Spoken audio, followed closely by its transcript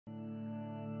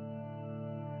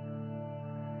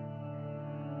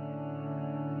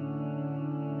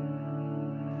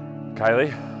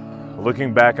Kylie,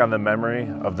 looking back on the memory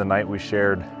of the night we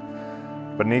shared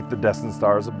beneath the destined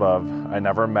stars above, I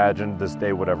never imagined this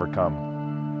day would ever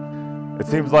come. It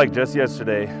seems like just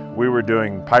yesterday we were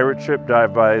doing pirate ship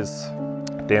dive-bys,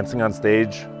 dancing on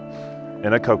stage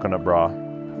in a coconut bra,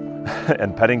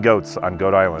 and petting goats on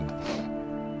Goat Island.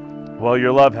 Well,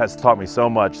 your love has taught me so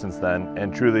much since then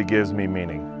and truly gives me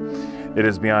meaning. It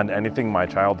is beyond anything my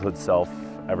childhood self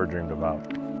ever dreamed about.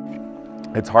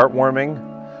 It's heartwarming,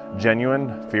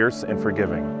 genuine, fierce, and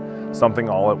forgiving, something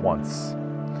all at once.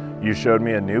 You showed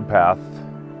me a new path,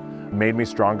 made me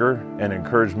stronger, and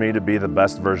encouraged me to be the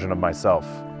best version of myself.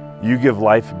 You give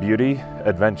life beauty,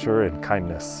 adventure, and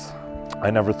kindness.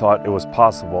 I never thought it was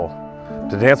possible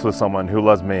to dance with someone who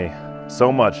loves me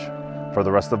so much for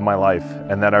the rest of my life,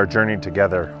 and that our journey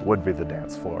together would be the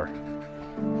dance floor.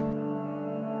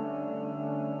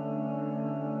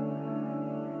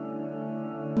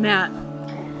 Matt,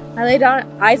 I laid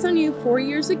eyes on you 4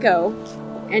 years ago,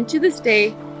 and to this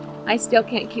day, I still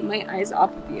can't keep my eyes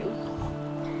off of you.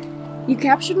 You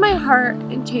captured my heart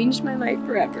and changed my life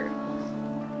forever.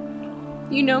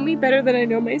 You know me better than I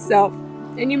know myself,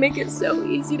 and you make it so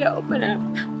easy to open up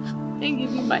and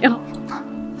give you my all.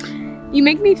 You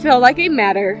make me feel like I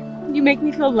matter. You make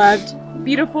me feel loved,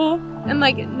 beautiful, and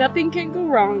like nothing can go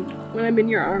wrong when I'm in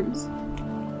your arms.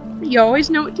 You always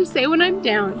know what to say when I'm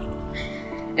down,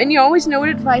 and you always know what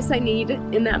advice I need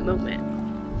in that moment.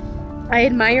 I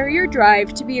admire your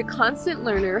drive to be a constant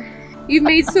learner. You've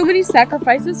made so many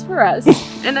sacrifices for us,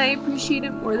 and I appreciate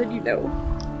it more than you know.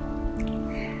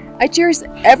 I cherish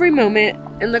every moment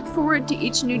and look forward to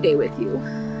each new day with you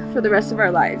for the rest of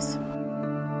our lives.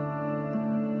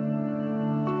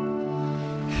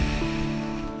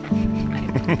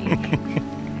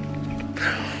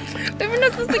 We're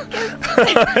not supposed to kiss.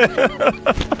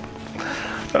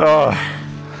 Oh,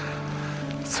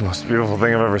 it's the most beautiful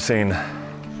thing I've ever seen. Oh,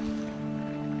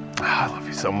 I love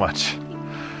you so much.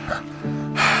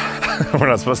 We're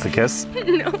not supposed to kiss?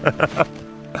 No.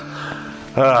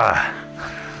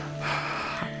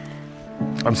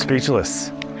 I'm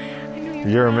speechless.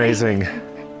 You're amazing.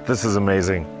 This is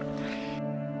amazing.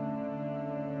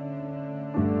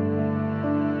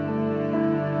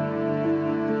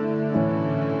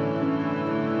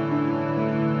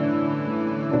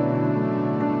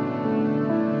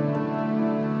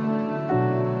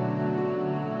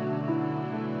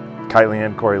 Kylie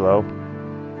and Corey Lowe,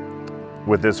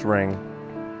 with this ring,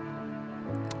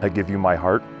 I give you my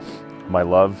heart, my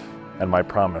love, and my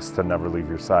promise to never leave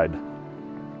your side.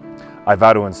 I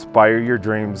vow to inspire your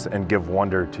dreams and give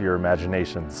wonder to your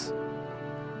imaginations.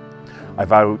 I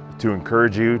vow to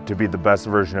encourage you to be the best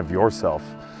version of yourself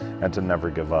and to never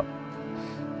give up.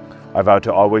 I vow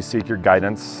to always seek your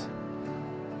guidance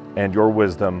and your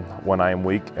wisdom when I am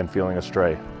weak and feeling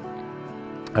astray.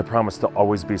 I promise to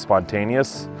always be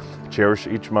spontaneous, cherish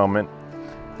each moment,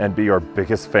 and be your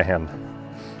biggest fan.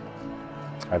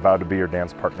 I vow to be your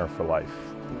dance partner for life.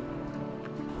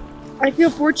 I feel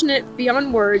fortunate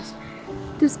beyond words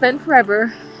to spend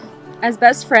forever as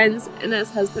best friends and as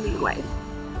husband and wife.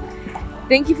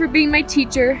 Thank you for being my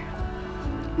teacher,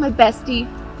 my bestie,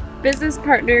 business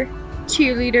partner,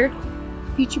 cheerleader,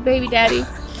 future baby daddy,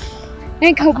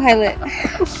 and co-pilot.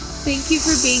 Thank you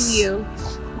for being you.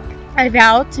 I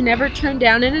vow to never turn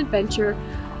down an adventure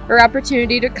or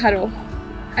opportunity to cuddle.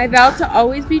 I vow to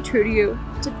always be true to you,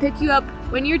 to pick you up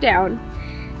when you're down,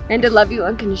 and to love you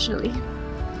unconditionally.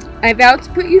 I vow to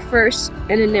put you first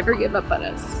and to never give up on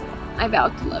us. I vow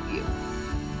to love you.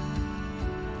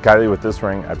 Kylie, with this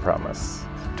ring, I promise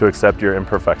to accept your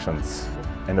imperfections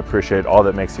and appreciate all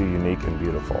that makes you unique and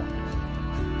beautiful.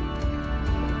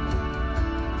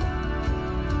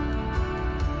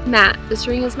 Matt, this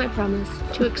ring is my promise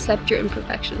to accept your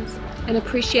imperfections and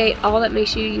appreciate all that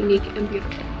makes you unique and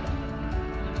beautiful.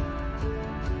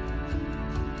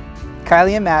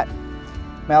 Kylie and Matt,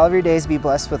 may all of your days be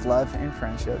blessed with love and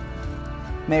friendship.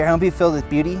 May your home be filled with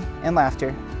beauty and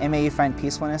laughter, and may you find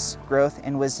peacefulness, growth,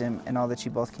 and wisdom in all that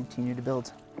you both continue to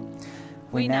build.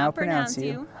 We now pronounce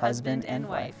you husband and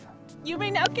wife. You may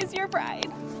now kiss your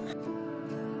bride.